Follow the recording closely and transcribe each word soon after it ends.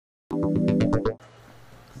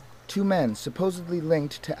2 men supposedly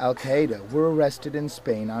linked to Qaeda were arrested in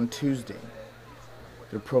Spain on Tuesday.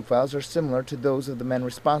 Their profiles are similar to those of the men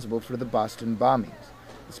responsible for the Boston bombings.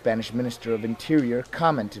 The Spanish Minister of Interior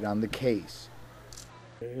commented on the case.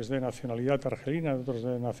 Es de nacionalidad argelina, otros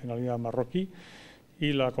de nacionalidad marroquí.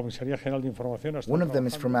 One of them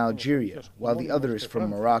is from Algeria, while the other is from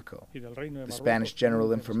Morocco. The Spanish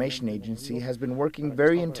General Information Agency has been working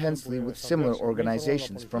very intensely with similar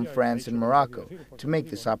organizations from France and Morocco to make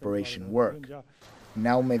this operation work.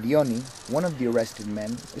 Now Medioni, one of the arrested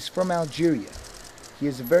men, is from Algeria. He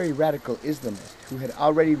is a very radical Islamist who had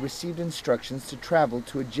already received instructions to travel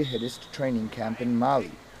to a jihadist training camp in Mali,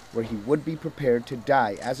 where he would be prepared to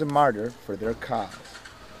die as a martyr for their cause.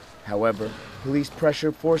 However, police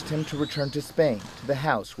pressure forced him to return to Spain, to the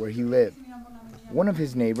house where he lived. One of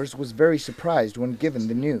his neighbors was very surprised when given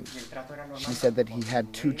the news. She said that he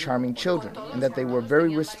had 2 charming children and that they were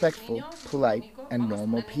very respectful, polite, and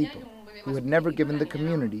normal people who had never given the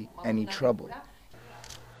community any trouble.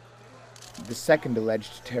 The second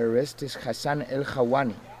alleged terrorist is Hassan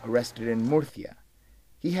el-Khawani, arrested in Murcia.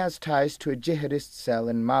 He has ties to a jihadist cell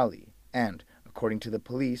in Mali and, according to the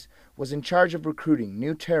police, was in charge of recruiting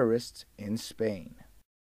new terrorists in Spain.